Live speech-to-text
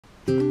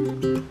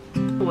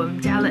我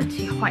们家冷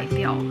气坏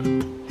掉了。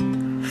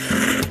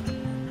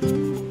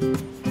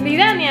李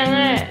大娘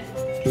哎，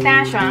大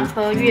家喜欢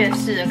喝粤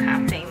式的咖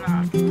啡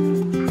吗？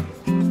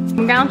我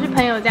们刚刚去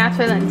朋友家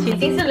吹冷气，已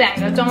经是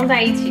2个装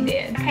在一起的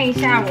耶。看一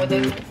下我的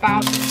卤包，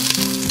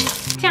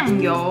酱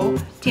油、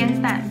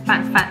煎蛋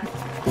拌饭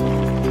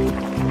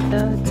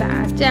的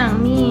炸酱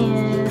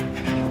面。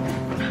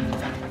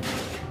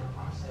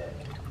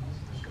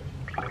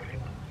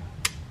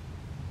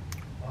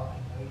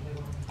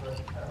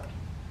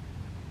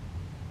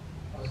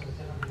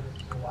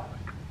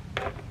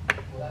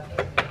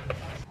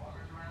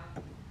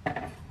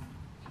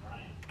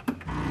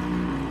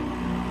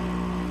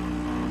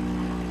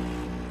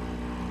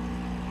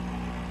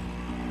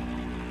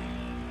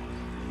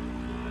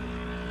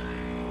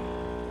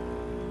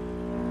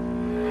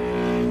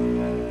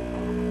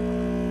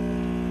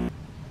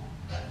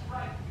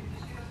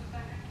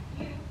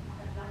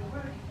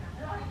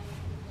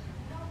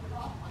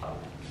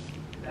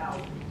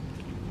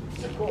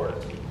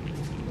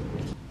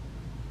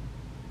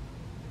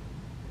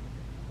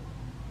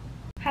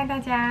 嗨，大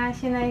家，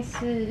现在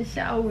是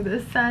下午的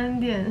3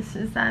点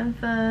13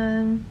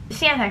分，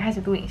现在才开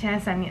始录影，现在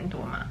3点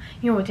多嘛。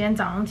因为我今天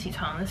早上起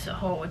床的时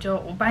候，我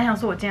本来想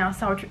说我今天要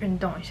稍微去运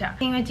动一下，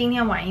因为今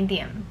天晚一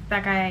点，大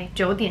概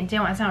9点，今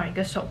天晚上有一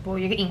个首播，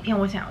有一个影片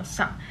我想要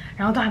上，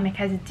然后都还没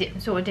开始剪，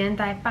所以我今天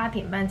大概8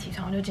点半起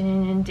床，我就剪，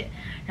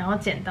然后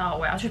剪到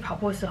我要去跑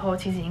步的时候，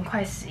其实已经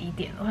快11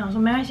点了。我想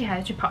说没关系，还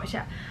是去跑一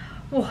下。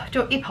哇，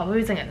就一跑出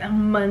去，整个那样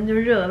闷，就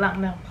热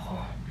浪那样。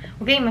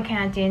我给你们看一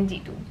下今天几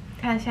度。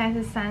 看现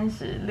在是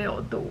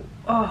36度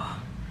哦，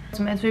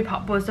准备出去跑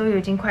步的时候又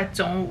已经快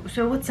中午，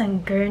所以我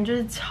整个人就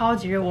是超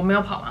级热。我没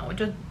有跑完，我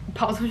就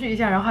跑出去一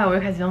下，然后后来我又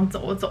开始用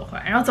走，我走回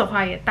来，然后走回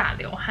来也大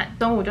流汗。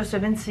中午就随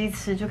便吃一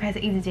吃，就开始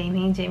一直剪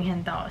影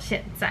片到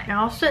现在，然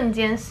后瞬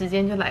间时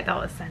间就来到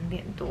了3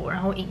点多，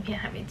然后影片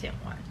还没剪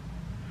完。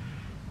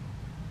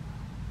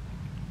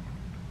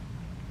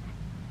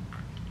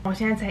我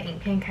现在才影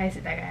片开始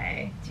大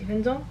概几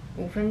分钟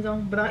，5分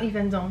钟，不到1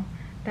分钟。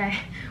 大概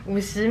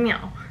50秒。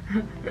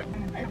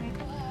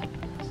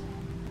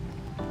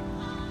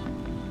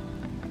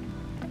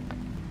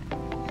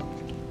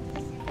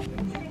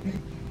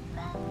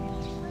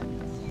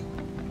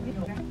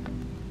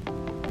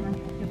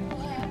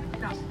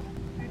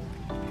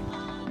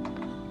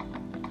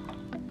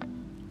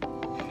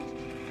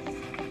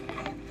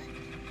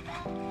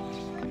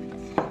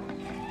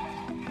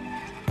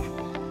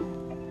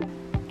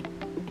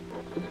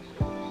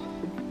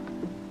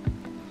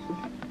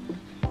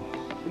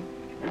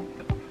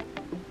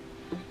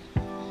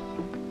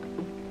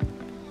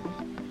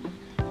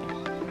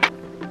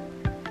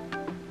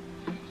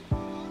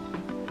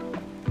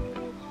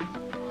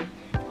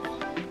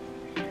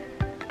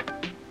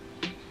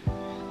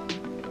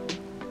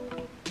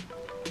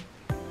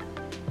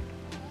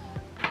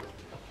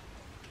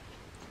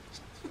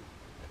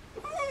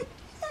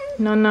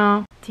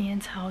No， 今天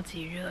超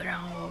级热，然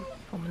后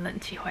我们冷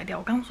气坏掉。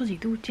我刚刚说几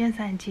度？今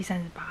天37、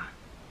38。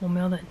我没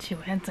有冷气，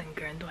我现在整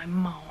个人都在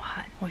冒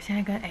汗。我现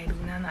在跟露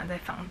娜娜在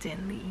房间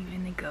里，因为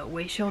那个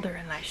维修的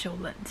人来修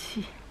冷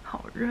气，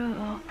好热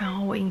哦。然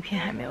后我影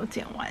片还没有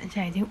剪完，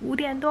现在已经5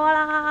点多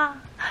啦。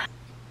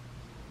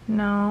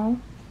No，good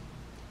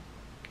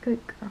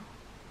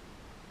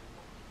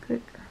girl，good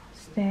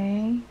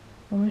girl，stay。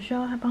我们需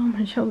要他帮我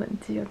们修冷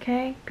气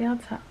 ，OK？ 不要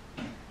吵，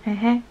嘿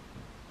嘿。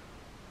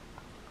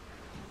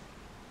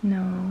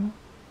 No，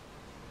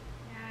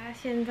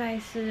 现在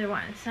是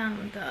晚上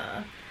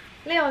的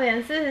6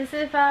点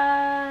44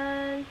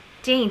分。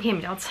今天影片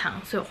比较长，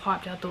所以我花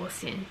比较多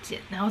时间剪。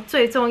然后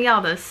最重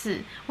要的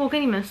是，我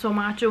跟你们说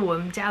吗？就我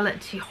们家冷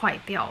气坏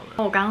掉了。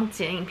我刚刚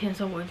剪影片的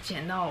时候，我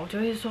剪到我就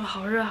会说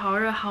好热、好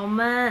热、好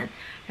闷。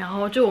然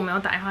后就我们有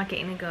打电话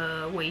给那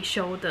个维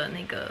修的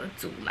那个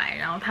组来，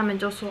然后他们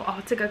就说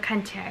哦，这个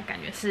看起来感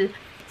觉是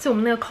我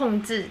们那个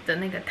控制的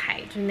那个台，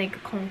就是那个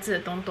控制的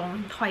东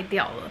东坏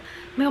掉了，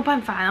没有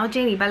办法。然后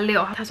今天礼拜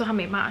6，他说他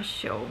没办法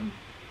修。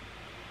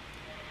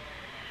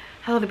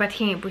 他说礼拜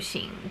天也不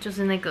行，就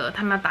是那个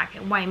他们要打给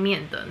外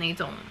面的那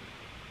种，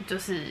就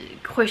是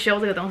会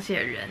修这个东西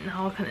的人，然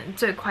后可能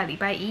最快礼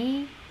拜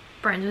1，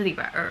不然就是礼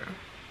拜2。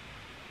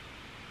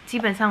基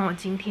本上我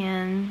今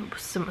天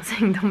什么事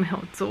情都没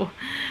有做，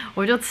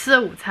我就吃了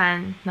午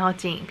餐，然后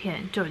剪影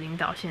片就已经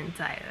到现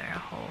在了。然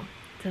后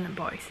真的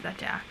不好意思大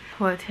家，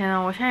我的天啊，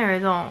我现在有一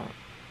种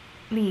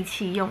力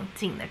气用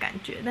尽的感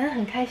觉，但是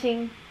很开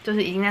心，就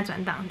是已经在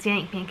转档，今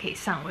天影片可以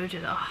上，我就觉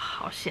得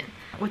好险。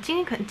我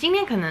今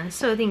天可能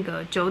设定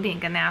个9点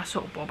跟大家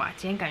首播吧，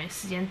今天感觉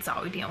时间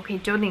早一点，我可以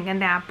9点跟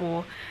大家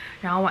播，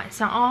然后晚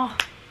上哦，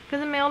可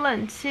是没有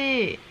冷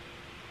气。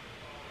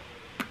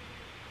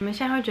你们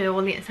现在会觉得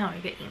我脸上有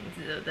一个影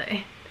子，对不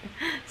对？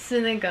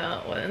是那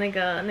个我的那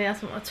叫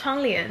什么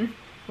窗帘，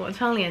我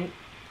窗帘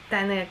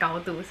在那个高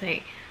度，所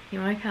以你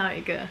们会看到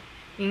一个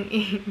阴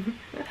影。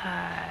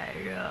太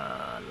热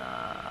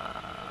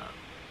了。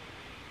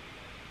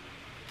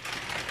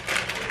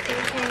今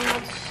天要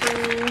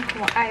吃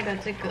我爱的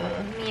这个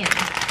面，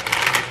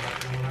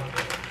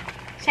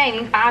现在已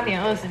经8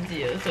点20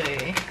几了，所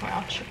以我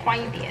要吃快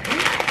一点。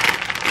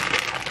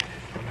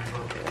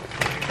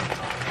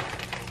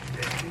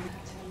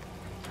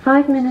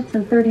5 minutes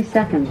and 30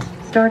 seconds,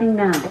 starting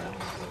now.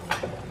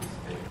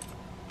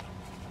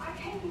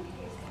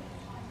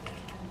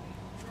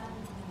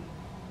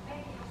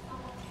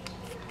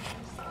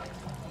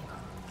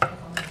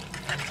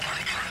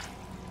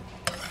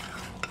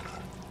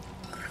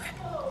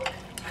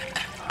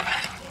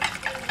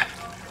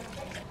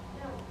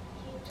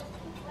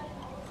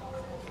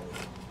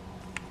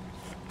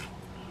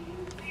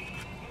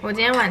 我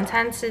今天晚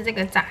餐吃这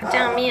个炸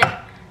酱面，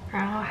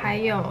然后还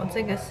有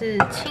这个是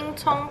青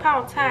葱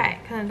泡菜，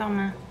看得到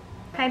吗？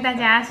嗨，大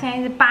家，现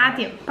在是8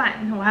点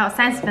半，我还有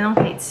30分钟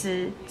可以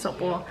吃首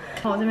播。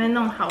我这边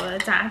弄好了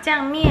炸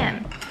酱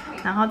面，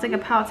然后这个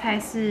泡菜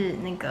是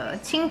那个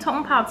青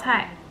葱泡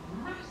菜，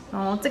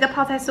然后这个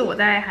泡菜是我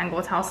在韩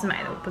国超市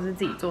买的，我不是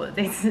自己做的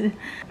这次。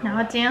然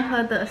后今天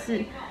喝的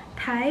是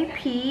台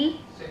啤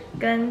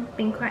跟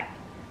冰块。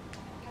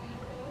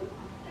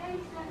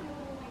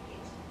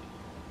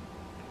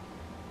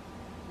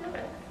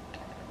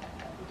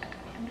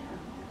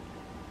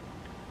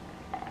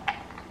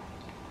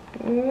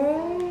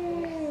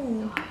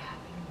哦，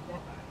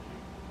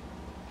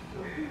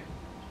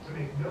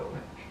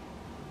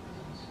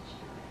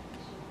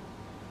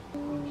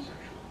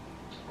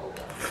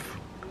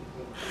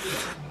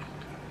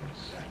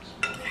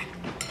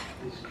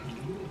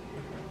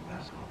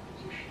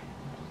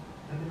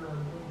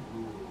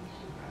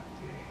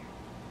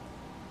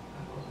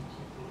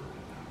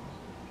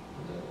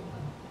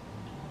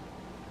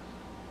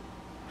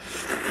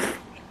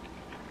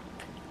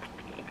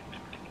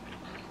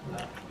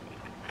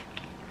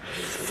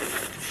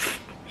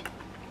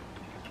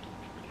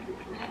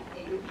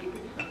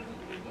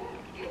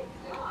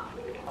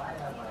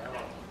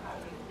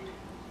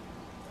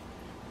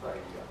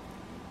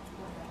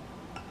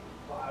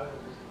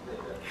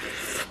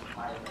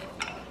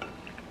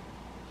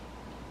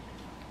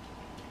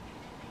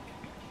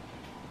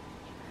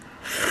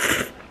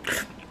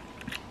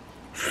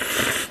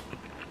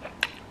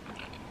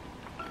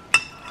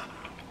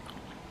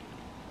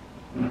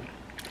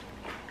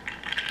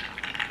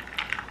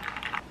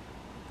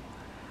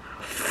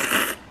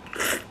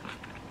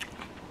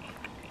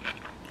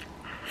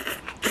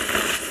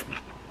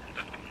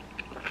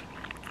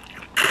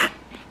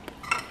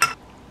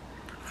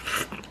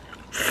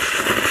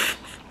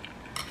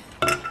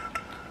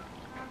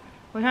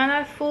我现在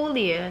在敷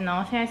脸，然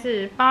后现在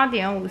是8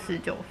点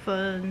59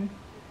分。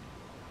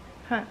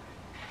看，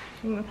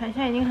你们看，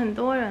现在已经很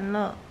多人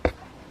了。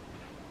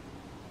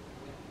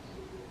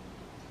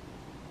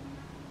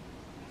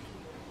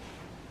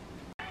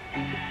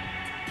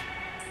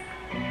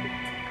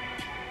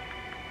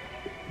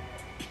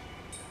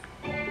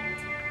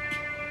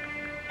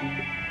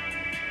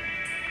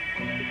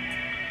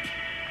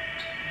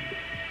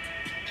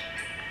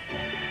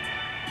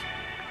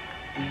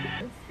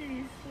汽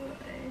水，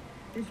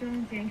就希望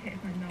今天可以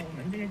换到我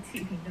们这个气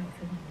瓶在我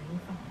车上已经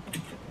放了好久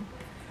了。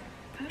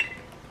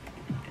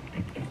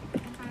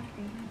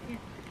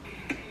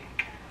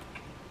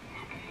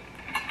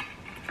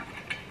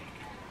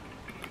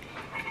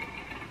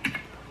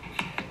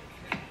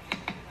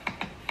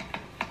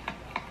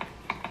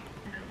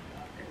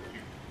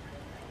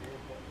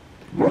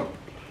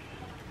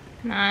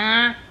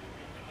拿，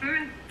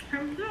还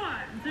不错，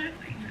这是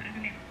拿个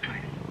2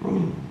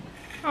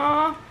块。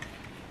啊，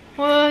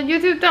我的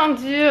YouTube 宕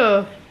机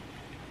了，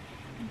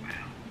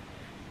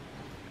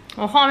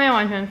我画面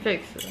完全 fix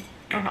了，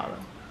都好了。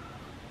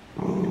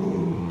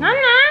拿。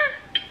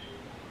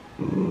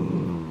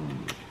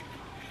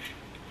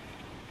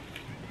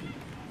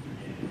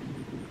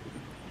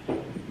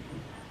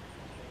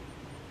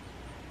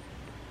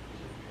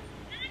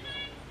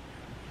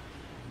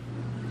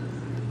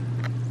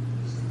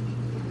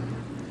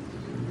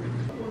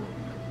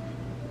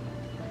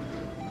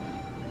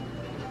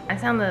晚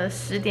上的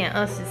10点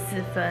24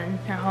分，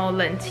然后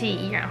冷气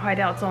依然坏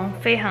掉中，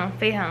非常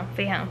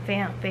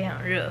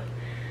热。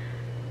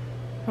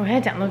我现在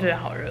讲都觉得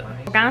好热。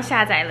我刚刚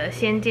下载了《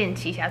仙剑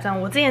奇侠传》，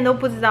我之前都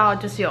不知道，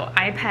就是有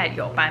iPad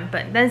有版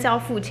本，但是要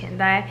付钱，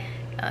大概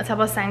差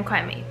不多3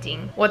块美金。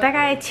我大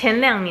概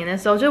前2年的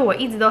时候，就是我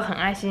一直都很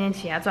爱《仙剑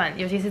奇侠传》，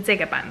尤其是这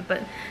个版本。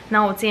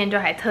然后我之前就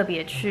还特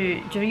别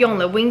去，就是用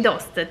了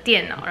Windows 的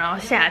电脑，然后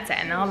下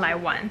载，然后来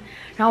玩。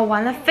然后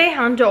玩了非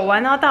常久，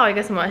玩到一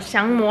个什么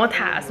降魔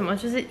塔，什么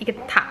就是一个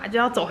塔，就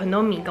要走很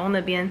多迷宫那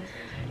边。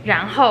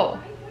然后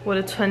我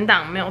的存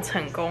档没有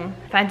成功，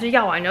反正就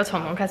要玩就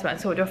从头开始玩，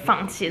所以我就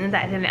放弃了。那大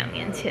概是2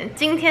年前。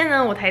今天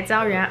呢，我才知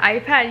道原来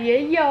iPad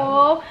也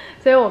有，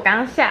所以我刚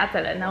刚下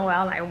载了，然后我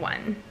要来玩。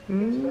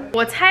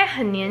我猜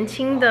很年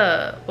轻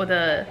的我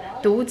的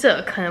读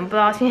者可能不知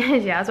道《仙剑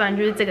奇侠传》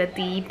就是这个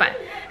第一版，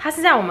它是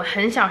在我们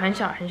很小的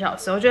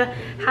时候，我觉得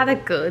它的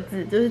格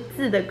子就是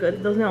字的格子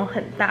都是那种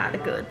很大的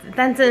格子，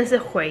但真的是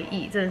回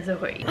忆，真的是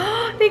回忆。哦，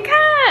你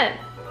看，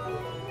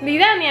李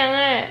大娘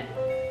哎。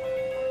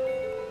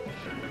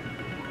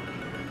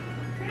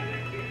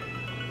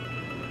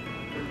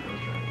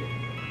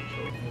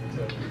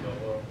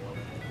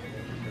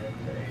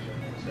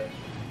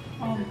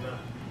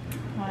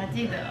我还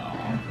记得哦，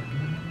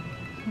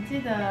我记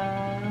得。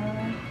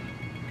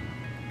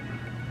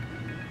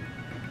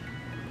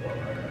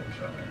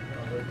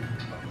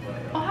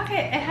哦，它可以，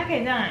它可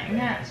以这样你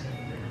看，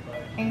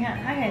你看，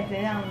它可以直接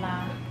这样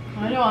拉，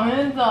然后就往那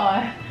边走，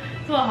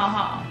做得好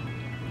好。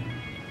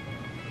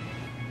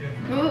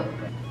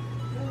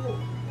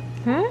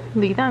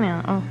李大娘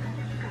哦。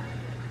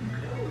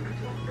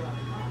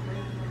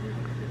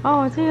哦，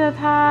我记得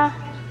他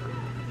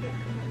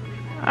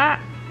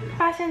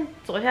发现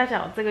左下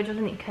角这个就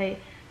是你可以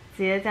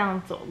直接这样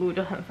走路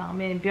就很方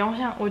便，你不用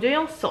像我觉得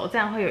用手这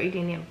样会有一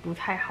点点不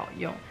太好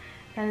用，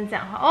但是这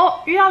样的话，哦，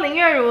遇到林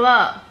月如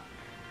了。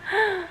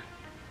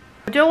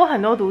我觉得我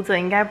很多读者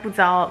应该不知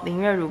道林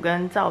月如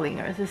跟赵灵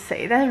儿是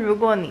谁，但是如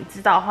果你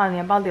知道的话，你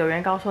要不要留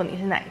言告诉我你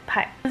是哪一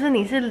派？就是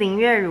你是林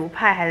月如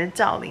派还是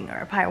赵灵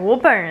儿派？我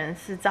本人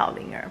是赵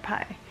灵儿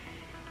派。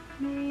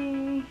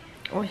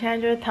我现在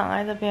就是躺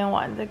在这边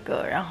玩这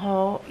个，然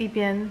后一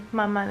边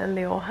慢慢的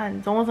流汗，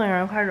我整个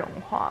人快融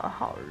化了，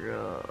好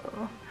热。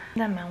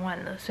那蛮晚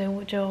了，所以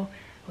我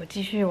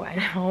继续玩，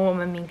然后我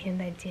们明天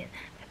再见，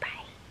拜拜。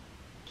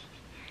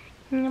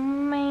妹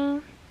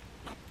妹。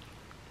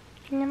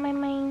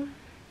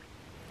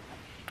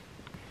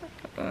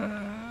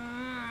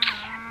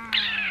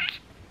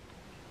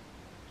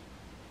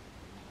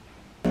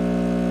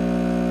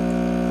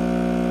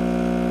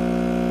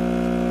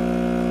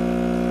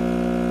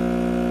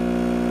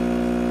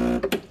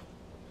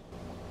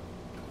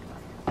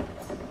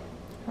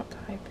好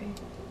台北。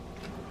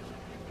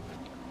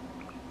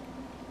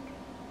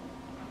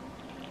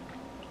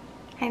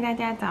嗨，大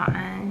家早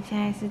安！现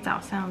在是早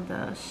上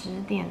的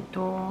10点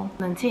多，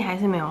冷气还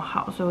是没有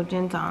好，所以我今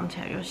天早上起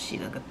来就洗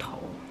了个头。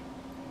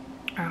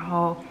然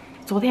后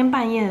昨天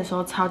半夜的时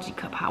候超级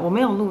可怕，我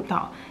没有录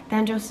到，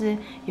但就是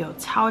有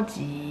超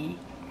级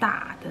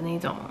大的那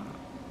种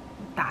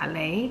打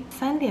雷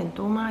，3点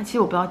多吗？其实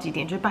我不知道几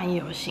点，就是半夜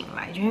有醒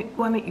来，因为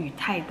外面雨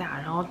太大，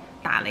然后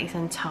打雷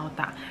声超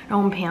大。然后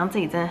我们平常这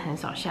里真的很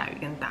少下雨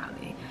跟打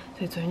雷，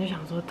所以昨天就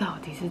想说到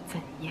底是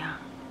怎样。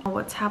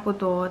我差不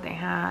多等一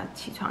下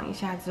起床一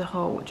下之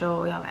后，我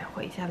就要来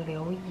回一下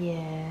留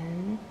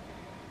言。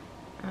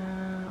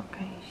我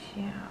看一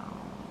下哦。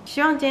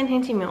希望今天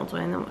天气没有昨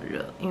天那么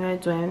热，因为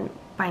昨天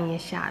半夜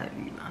下了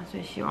雨嘛，所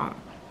以希望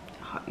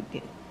好一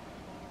点。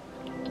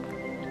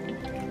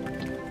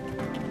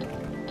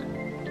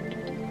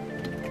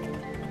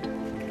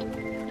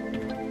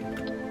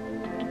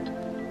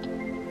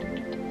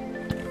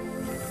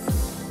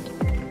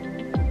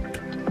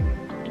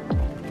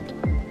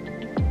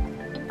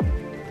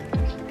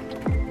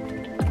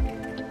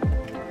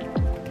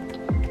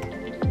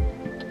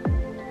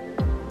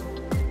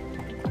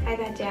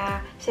大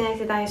家现在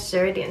是大概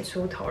12点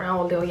出头，然后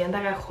我留言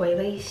大概回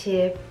了一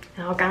些，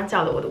然后刚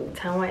叫了我的午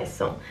餐外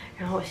送，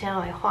然后我现在要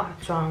来化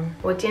妆。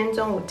我今天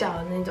中午叫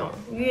的那种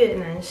越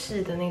南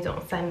式的那种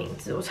三明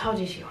治，我超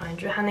级喜欢，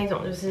觉得它那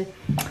种就是，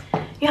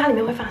因为它里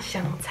面会放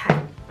香菜，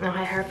然后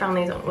还会放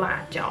那种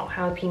辣椒，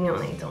还有 pinot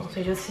那种，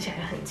所以就吃起来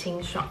很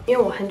清爽。因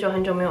为我很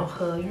久没有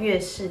喝越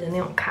式的那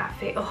种咖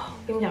啡哦，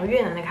我跟你讲，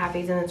越南的咖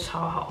啡真的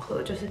超好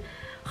喝，就是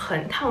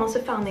它好像是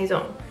放那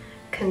种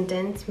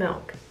condensed milk。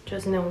就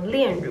是那种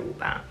炼乳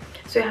吧，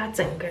所以它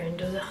整个人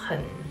就是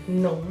很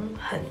浓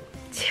很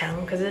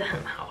强，可是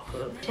很好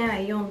喝。现在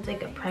来用这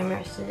个 primer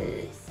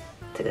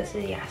这个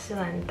是雅诗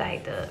兰黛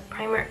的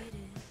primer。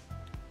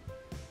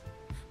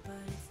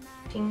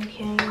今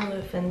天用的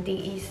粉底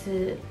液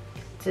是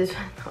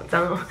好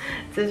脏哦，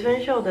植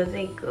村秀的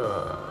这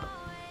个，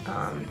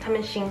他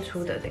们新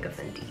出的这个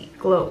粉底液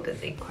Glow 的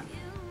这一款。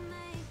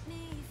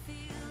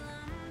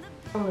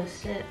用的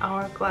是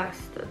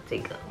Hourglass 的这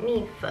个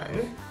蜜粉。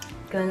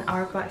跟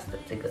Hourglass 的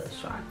这个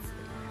刷子，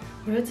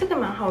我觉得这个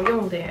蛮好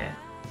用的耶。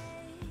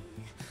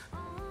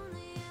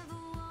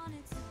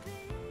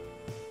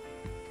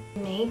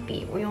眉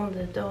笔我用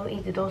的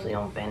一直都是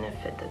用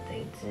Benefit 的这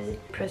一支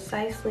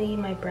Precisely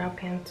My Brow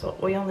Pencil，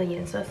 我用的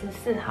颜色是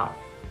4号。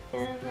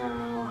天哪，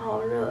我好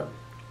热，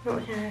因为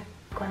我现在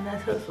关在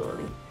厕所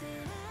里。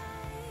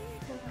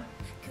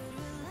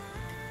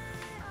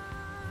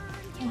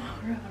哇，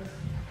好热好热！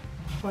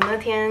我那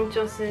天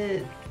就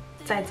是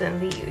在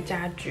整理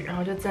家具，然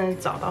后就真的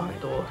找到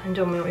很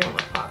久没有用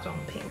的化妆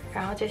品。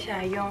然后接下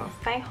来用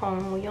腮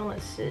红，我用的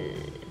是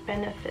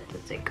Benefit 的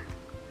这个，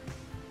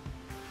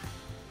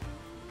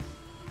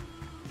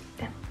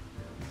这样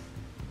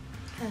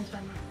看得出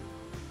来吗？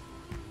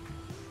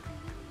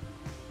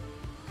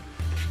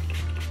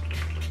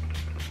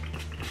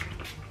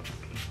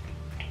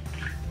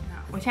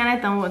我现在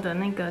在等我的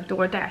那个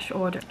DoorDash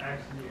order。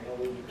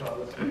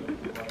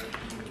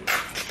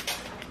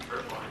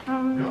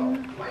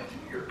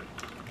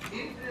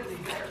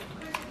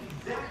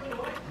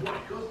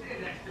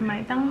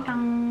麦当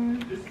当。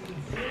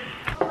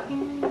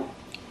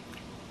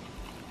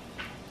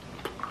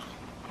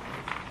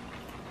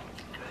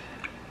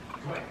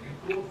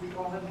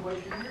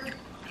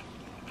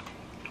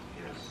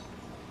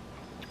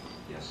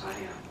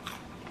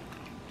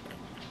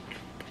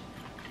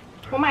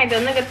我买的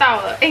那个到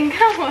了，哎，你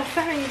看我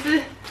三明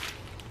治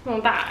那么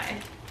大哎，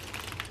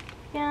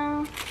这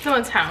样这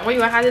么长，我以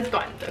为它是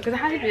短的，可是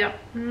它是比较，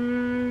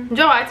你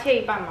觉得我要切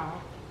一半吗？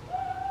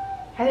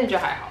还是你觉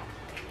得还好？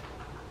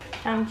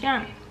像这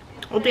样，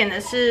我点的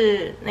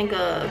是那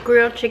个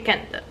grilled chicken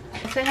的，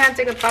剩下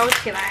这个包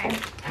起来，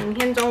明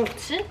天中午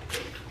吃。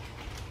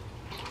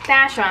大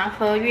家喜欢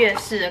喝粤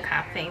式的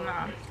咖啡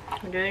吗？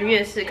我觉得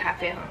粤式咖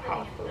啡很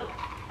好喝。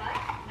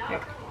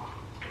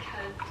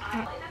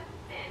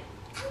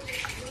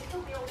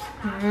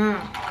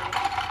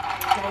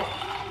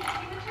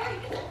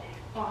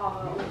哇，好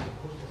喝！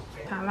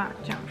麻辣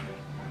酱。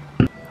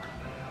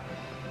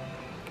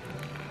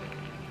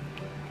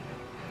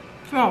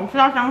哇，我吃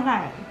到香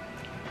菜了。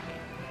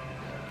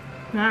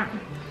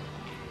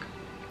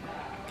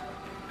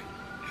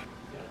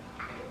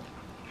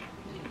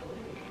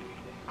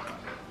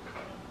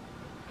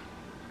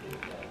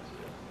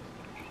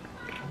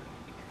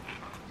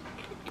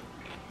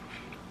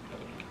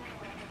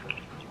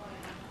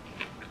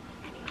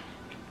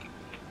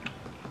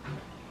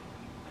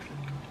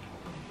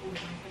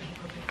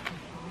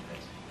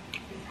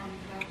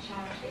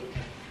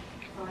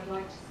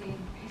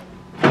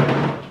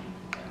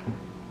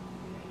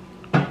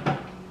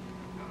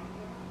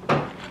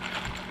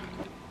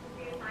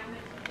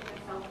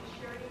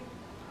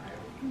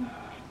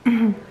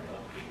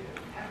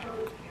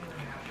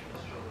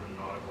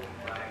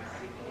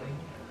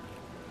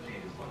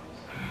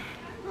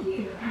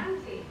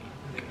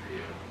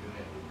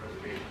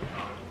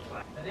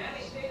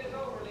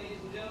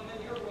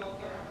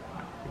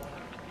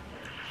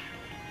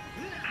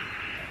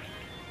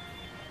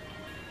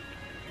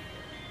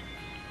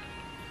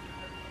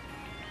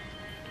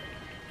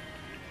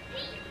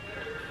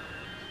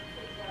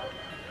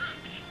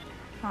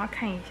我要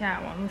看一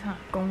下网络上的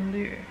攻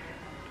略，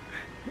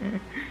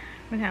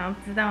我想要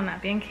知道哪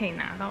边可以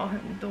拿到很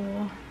多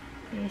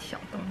这些小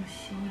东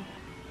西。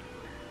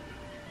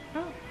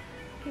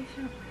可以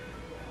上。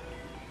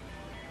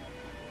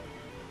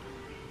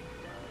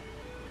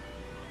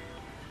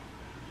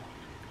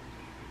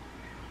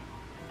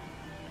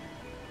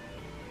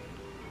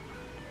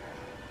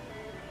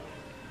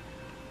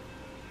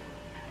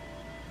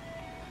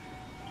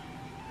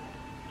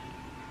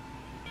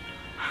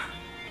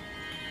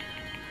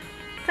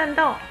战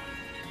斗，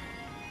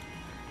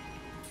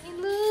你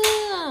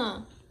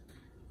了，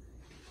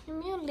有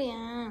没有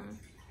凉？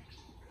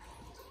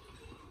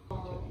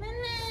奶奶，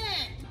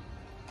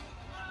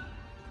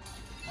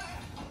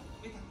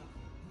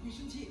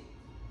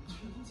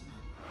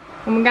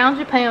我们刚刚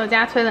去朋友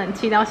家吹冷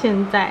气到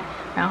现在，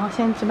然后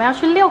现在准备要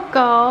去遛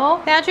狗，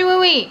大家去喂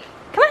喂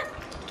 ，come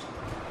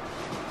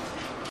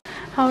on，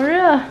 好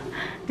热，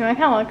你们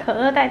看我的可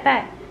乐袋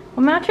袋，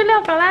我们要去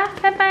遛狗啦，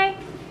拜拜。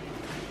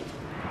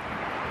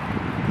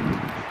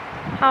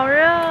好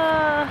热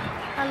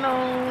 ，Hello。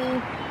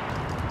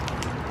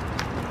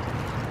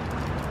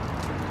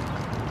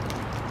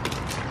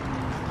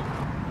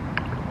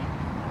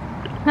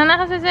奶奶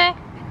喝水水。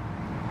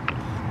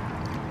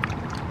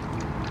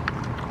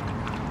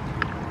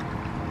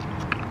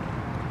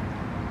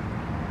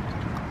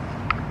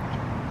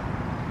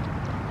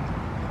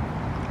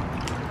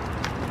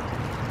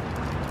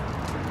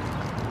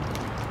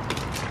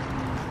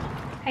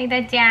嗨，大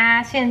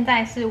家，现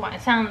在是晚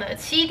上的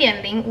7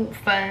点05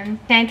分。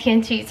现在天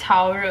气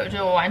超热，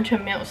就我完全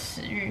没有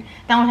食欲。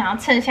但我想要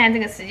趁现在这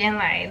个时间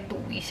来卤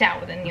一下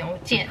我的牛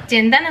腱，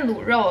简单的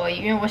卤肉而已，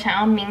因为我想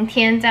要明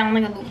天再用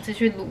那个卤汁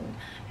去卤，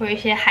有一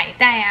些海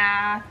带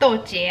啊、豆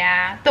节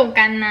啊、豆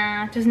干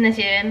呐、就是那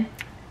些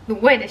卤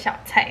味的小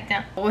菜。这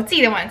样，我自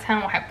己的晚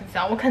餐我还不知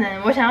道，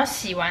我想要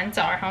洗完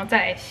澡，然后再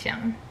来想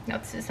要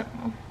吃什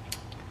么。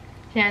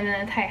现在真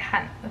的太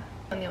旱了。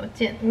牛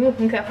腱，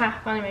很可怕，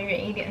帮你们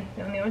远一点。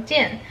有牛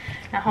腱，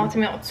然后这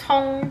边有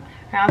葱，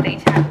然后等一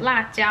下有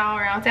辣椒，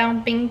然后再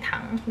用冰糖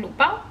卤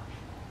包。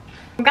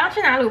我刚刚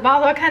去拿卤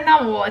包的时候，看到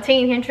我前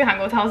几天去韩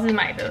国超市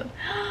买的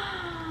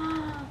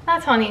辣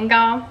炒年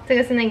糕，这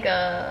个是那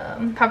个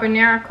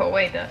carbonara 口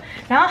味的，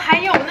然后还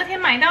有我那天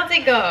买到这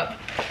个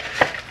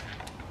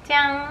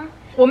姜。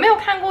我没有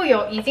看过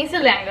有已经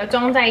是2个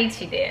装在一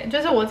起的耶，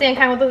就是我之前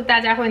看过都是大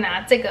家会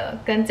拿这个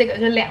跟这个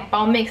就2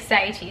包 mix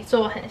在一起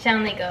做很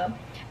像那个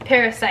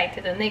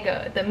Parasite 的那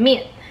个的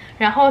面，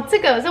然后这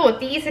个是我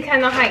第一次看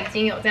到它已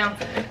经有这样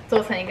子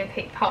做成一个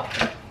可以泡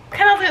的，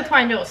看到这个突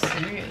然就有食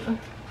欲了。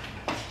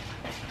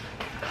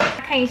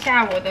看一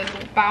下我的卤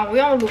包，我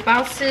用的卤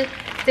包是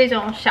这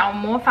种小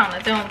磨坊的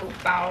这种卤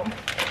包，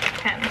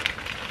看，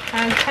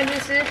它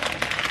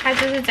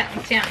就是长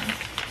这样。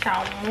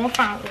小磨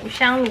坊5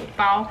香卤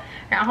包，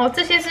然后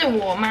这些是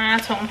我妈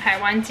从台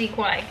湾寄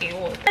过来给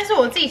我的，但是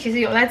我自己其实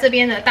有在这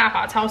边的大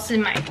华超市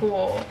买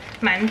过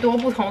蛮多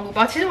不同卤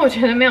包，其实我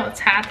觉得没有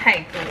差太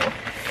多，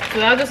主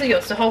要就是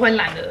有时候会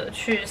懒得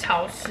去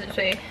超市，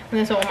所以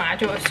那时候我妈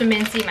就顺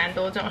便寄蛮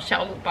多这种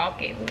小卤包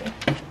给我。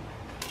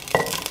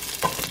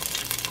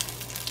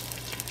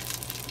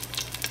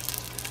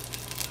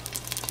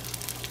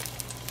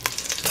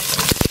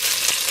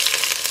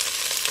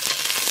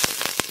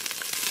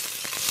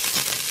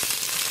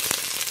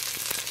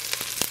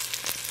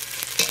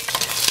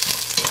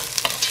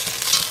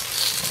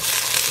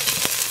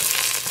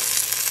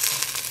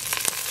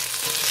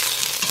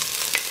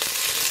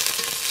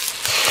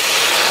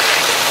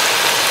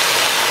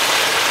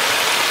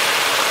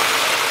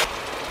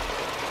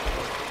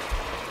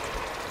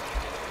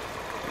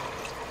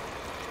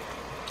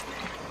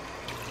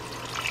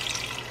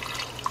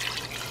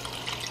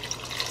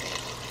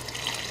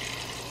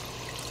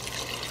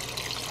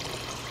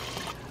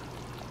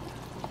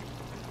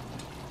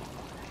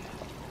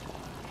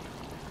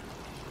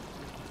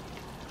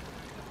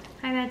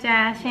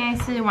家，现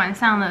在是晚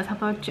上的差不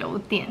多9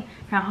点，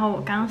然后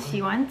我刚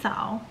洗完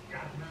澡，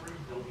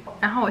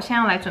然后我现在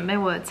要来准备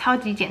我的超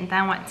级简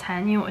单晚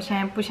餐，因为我现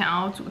在不想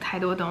要煮太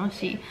多东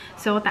西，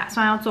所以我打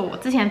算要做我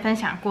之前分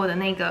享过的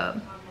那个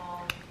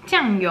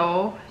酱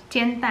油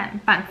煎蛋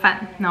拌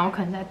饭，然后我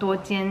可能再多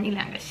煎1、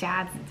2个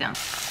虾子这样。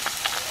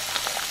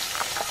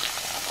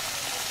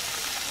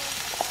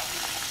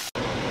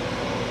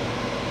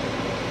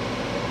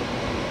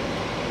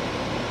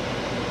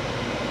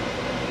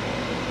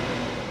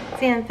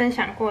之前分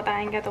享过，大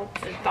家应该都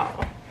知道，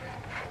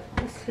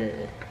就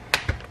是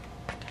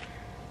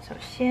首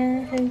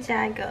先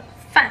加一个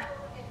饭，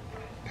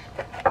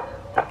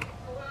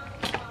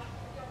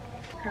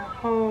然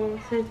后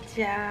是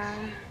加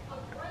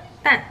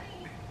蛋，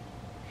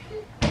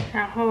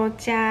然后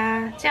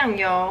加酱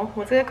油。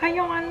我这个快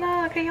用完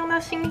了，可以用到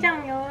新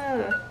酱油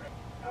了。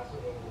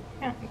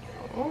酱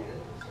油，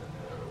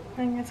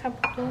那应该差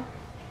不多。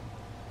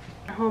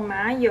然后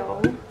麻油。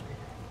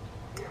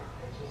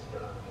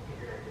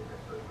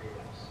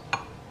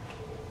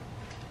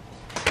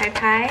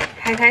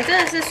 海苔真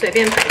的是随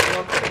便摆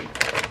都可以。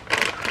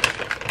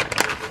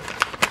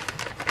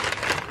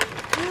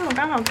因为我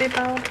刚好这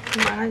包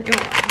把它用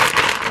完，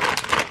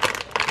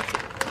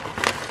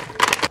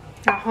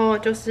然后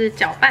就是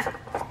搅拌。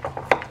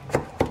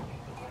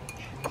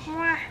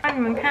哇，你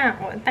们看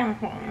我的蛋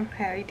黄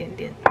还有一点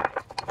点。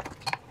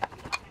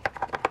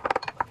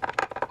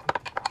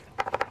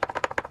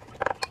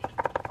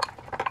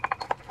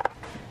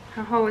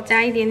然后我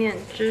加一点点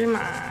芝麻。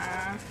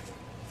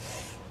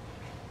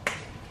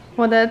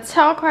 我的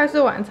超快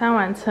速晚餐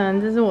完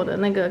成，这是我的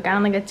那个刚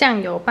刚那个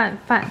酱油拌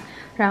饭，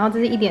然后这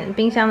是一点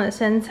冰箱的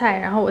生菜，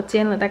然后我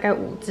煎了大概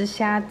5只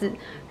虾子，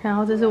然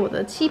后这是我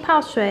的气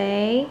泡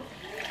水。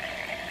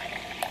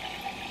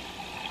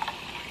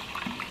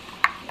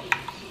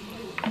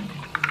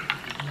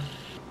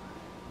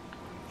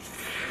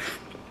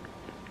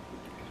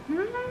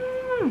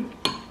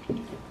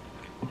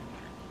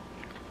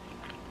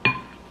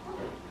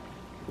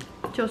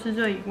就是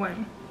这一味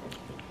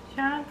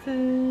虾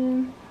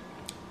子。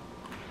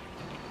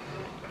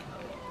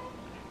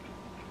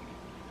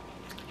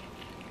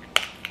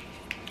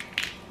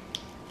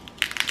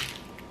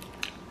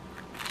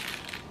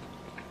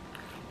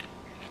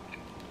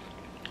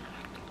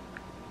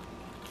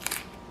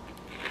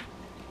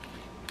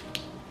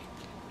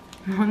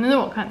 那是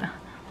我看的。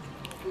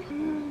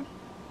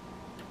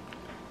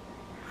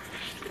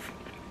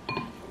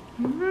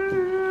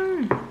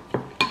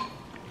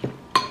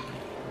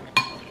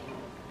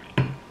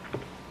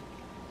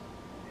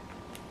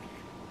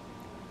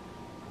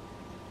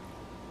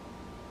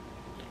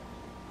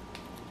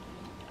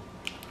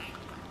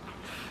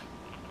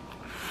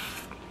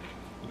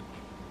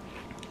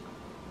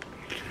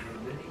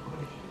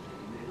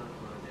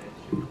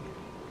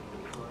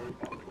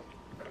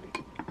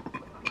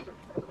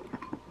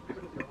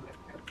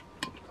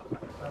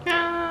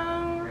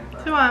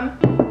吃完。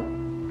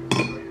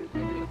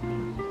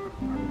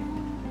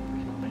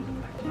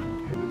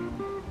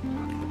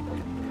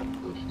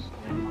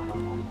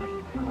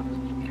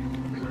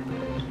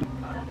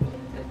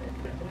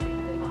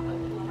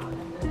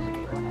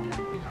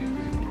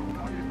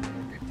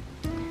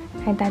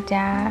嗨，大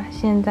家，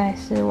现在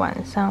是晚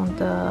上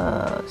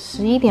的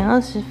11点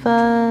20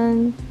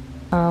分。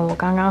我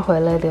刚刚回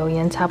了留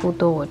言，差不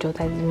多我就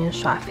在这边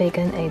耍废，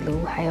跟 A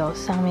卢还有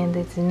上面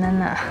这只娜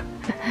娜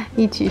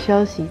一起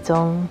休息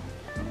中。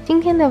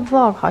今天的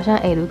vlog 好像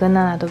A 卢跟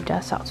娜娜都比较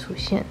少出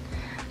现，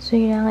所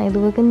以让 A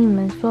卢跟你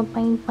们说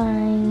拜拜。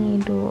A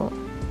卢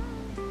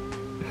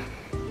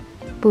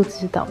不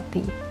知倒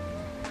地，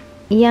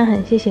一样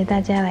很谢谢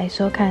大家来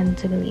收看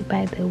这个礼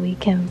拜的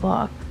Weekend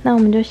vlog。那我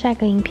们就下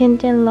个影片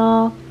见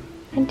咯，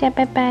大家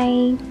拜拜，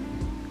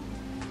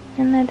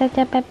娜娜大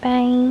家拜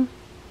拜。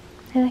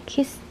 来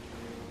kiss。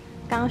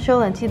刚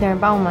修冷气的人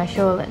帮我们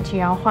修了冷气，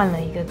然后换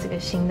了一个这个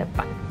新的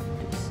板，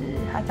就是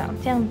它长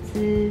这样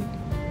子。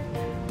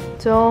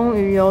终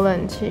于有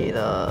冷气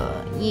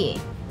了，耶！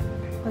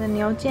我的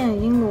牛腱已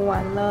经卤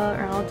完了，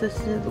然后这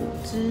是卤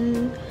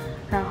汁，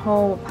然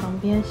后我旁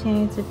边现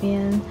在这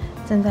边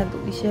正在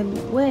卤一些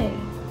卤味。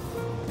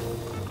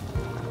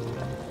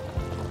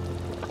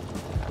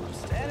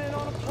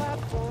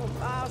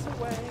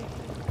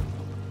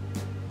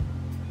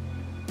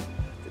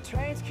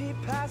 Trains keep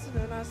passing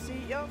and I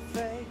see your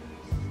face.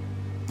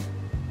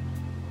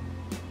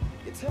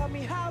 You tell me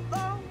how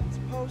long it's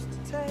supposed to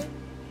take,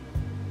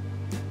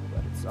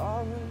 but it's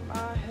all in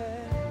my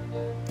head.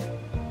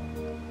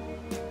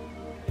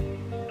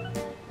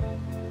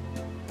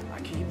 I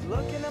keep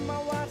looking at my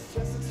watch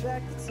just to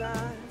check the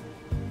time.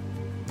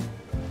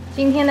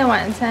 今天的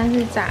晚餐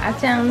是炸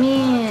酱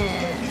面，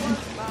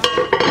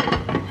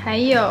还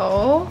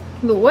有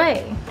卤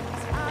味。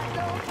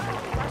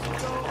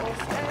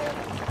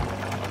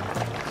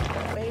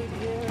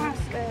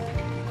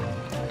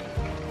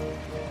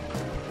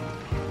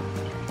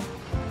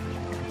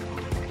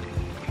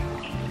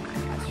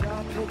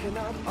 Picking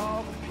up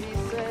all the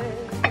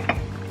pieces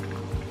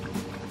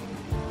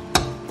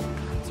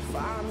to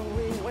find where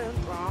we went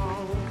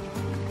wrong.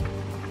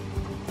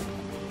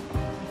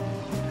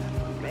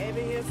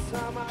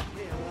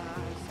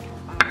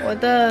 我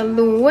的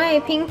卤味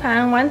拼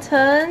盘完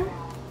成，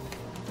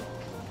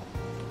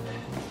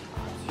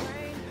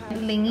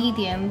淋一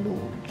点卤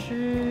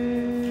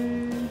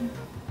汁。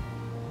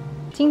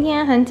今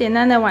天很简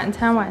单的晚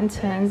餐完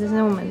成，这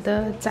是我们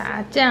的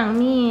炸酱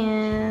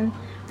面，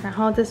然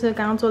后这是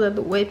刚刚做的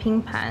卤味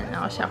拼盘，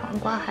然后小黄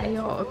瓜还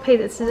有配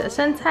着吃的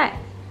生菜，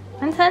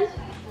完成。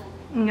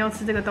你有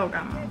吃这个豆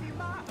干吗？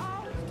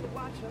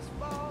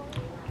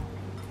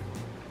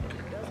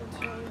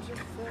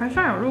还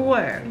算有入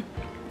味耶。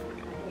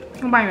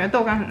我本来以为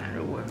豆干很难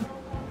入味，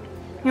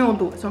因为我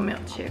卤的时候没有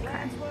切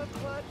开。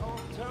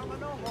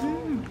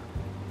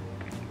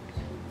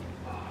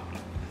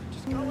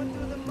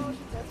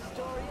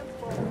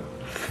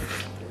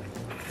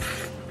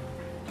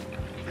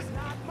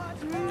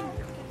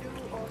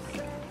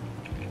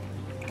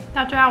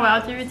到最后我要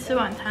继续吃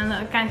晚餐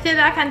了，感谢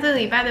大家看这个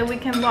礼拜的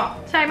Weekend Vlog，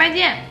 下礼拜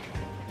见。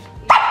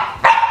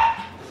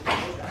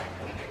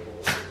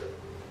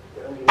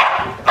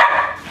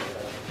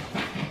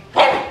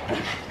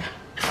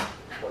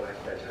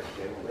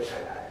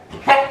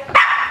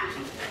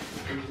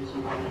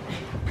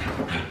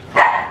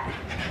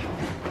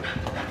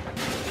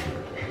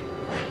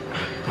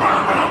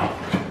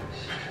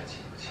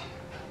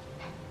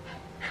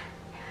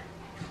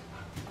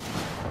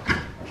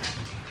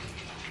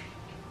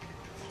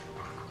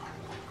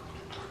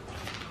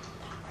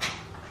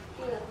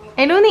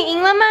Elu， 你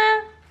赢了吗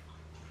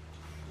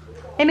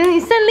？Elu， 你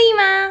胜利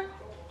吗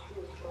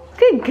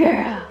 ？Good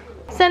girl，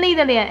 胜利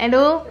的脸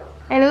 ，Elu，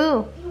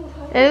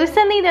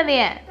 胜利的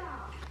脸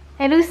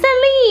 ，Elu 胜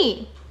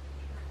利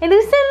 ，Elu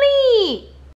胜